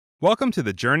Welcome to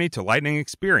the Journey to Lightning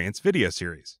Experience video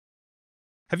series.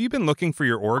 Have you been looking for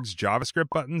your org's JavaScript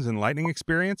buttons in Lightning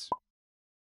Experience?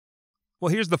 Well,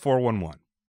 here's the 411.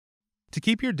 To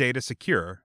keep your data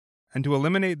secure, and to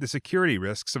eliminate the security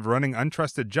risks of running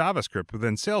untrusted JavaScript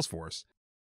within Salesforce,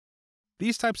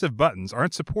 these types of buttons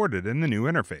aren't supported in the new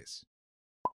interface.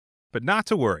 But not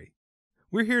to worry.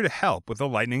 We're here to help with the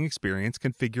Lightning Experience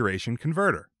Configuration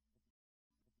Converter.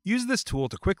 Use this tool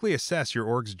to quickly assess your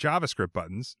org's JavaScript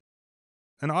buttons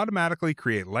and automatically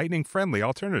create Lightning-friendly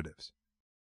alternatives.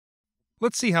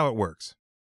 Let's see how it works.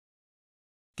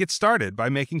 Get started by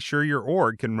making sure your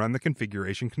org can run the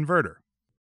configuration converter.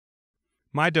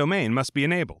 My domain must be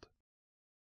enabled.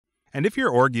 And if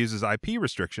your org uses IP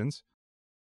restrictions,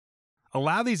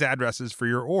 allow these addresses for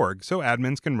your org so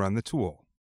admins can run the tool.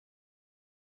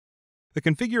 The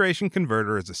configuration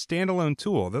converter is a standalone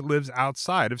tool that lives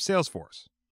outside of Salesforce,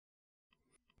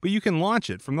 but you can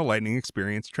launch it from the Lightning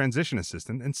Experience Transition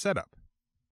Assistant in Setup.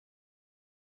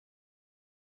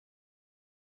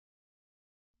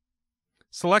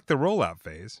 Select the Rollout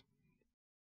phase,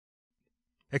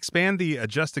 expand the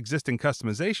Adjust Existing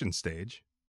Customization stage,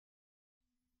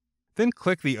 then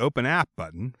click the Open App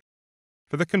button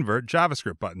for the Convert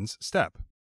JavaScript buttons step.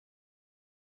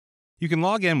 You can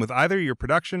log in with either your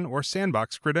production or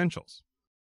sandbox credentials.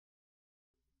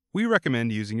 We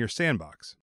recommend using your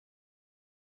sandbox.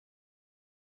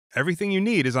 Everything you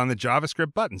need is on the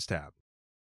JavaScript Buttons tab.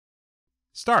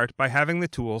 Start by having the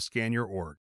tool scan your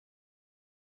org.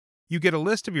 You get a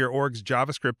list of your org's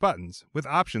JavaScript buttons with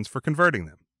options for converting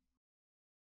them.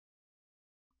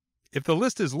 If the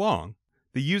list is long,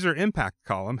 the User Impact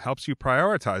column helps you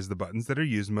prioritize the buttons that are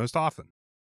used most often.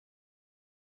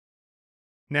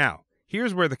 Now,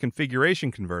 here's where the configuration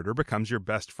converter becomes your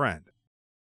best friend.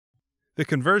 The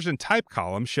Conversion Type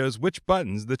column shows which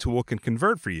buttons the tool can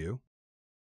convert for you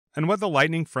and what the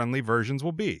Lightning-friendly versions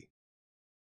will be.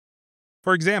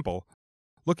 For example,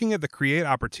 looking at the Create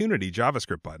Opportunity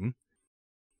JavaScript button,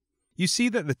 you see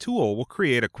that the tool will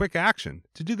create a quick action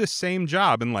to do the same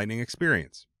job in Lightning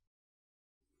Experience.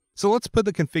 So let's put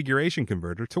the configuration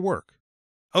converter to work.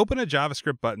 Open a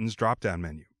JavaScript buttons drop-down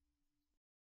menu.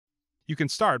 You can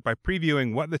start by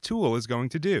previewing what the tool is going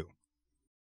to do.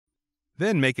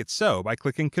 Then make it so by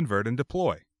clicking Convert and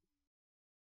Deploy.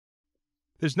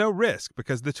 There's no risk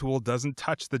because the tool doesn't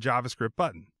touch the JavaScript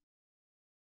button.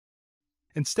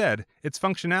 Instead, its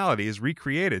functionality is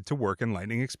recreated to work in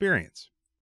Lightning Experience.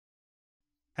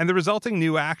 And the resulting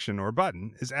new action or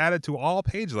button is added to all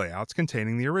page layouts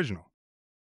containing the original.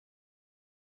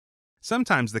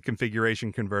 Sometimes the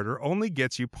configuration converter only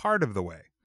gets you part of the way,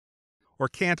 or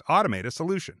can't automate a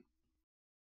solution.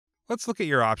 Let's look at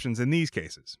your options in these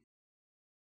cases.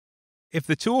 If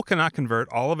the tool cannot convert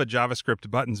all of a JavaScript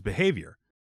button's behavior,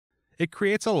 it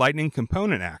creates a Lightning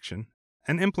component action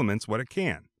and implements what it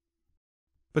can.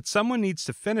 But someone needs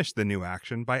to finish the new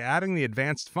action by adding the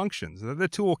advanced functions that the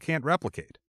tool can't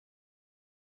replicate.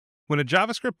 When a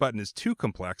JavaScript button is too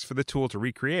complex for the tool to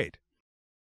recreate,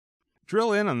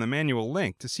 drill in on the manual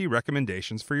link to see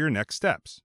recommendations for your next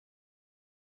steps.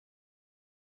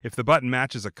 If the button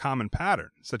matches a common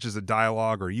pattern, such as a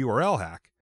dialog or URL hack,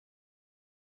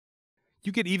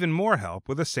 you get even more help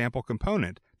with a sample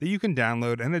component that you can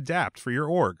download and adapt for your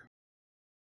org.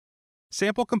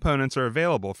 Sample components are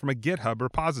available from a GitHub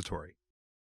repository.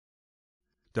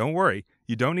 Don't worry,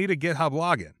 you don't need a GitHub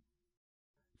login.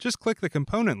 Just click the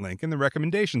component link in the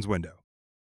recommendations window.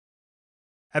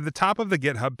 At the top of the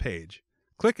GitHub page,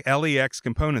 click LEX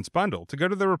Components Bundle to go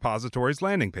to the repository's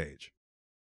landing page.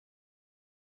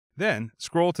 Then,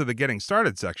 scroll to the Getting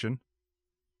Started section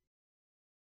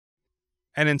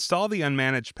and install the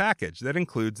unmanaged package that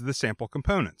includes the sample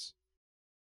components.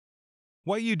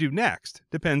 What you do next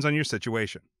depends on your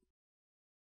situation.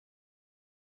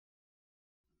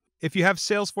 If you have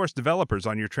Salesforce developers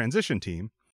on your transition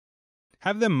team,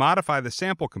 have them modify the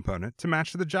sample component to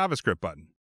match the JavaScript button.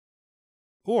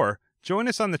 Or join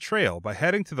us on the trail by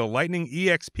heading to the Lightning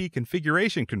EXP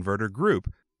Configuration Converter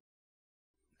group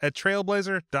at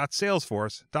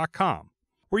trailblazer.salesforce.com,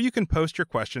 where you can post your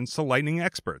questions to Lightning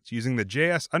experts using the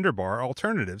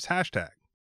JS_alternatives hashtag.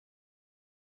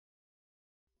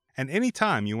 And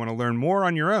anytime you want to learn more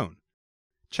on your own,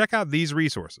 check out these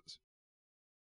resources.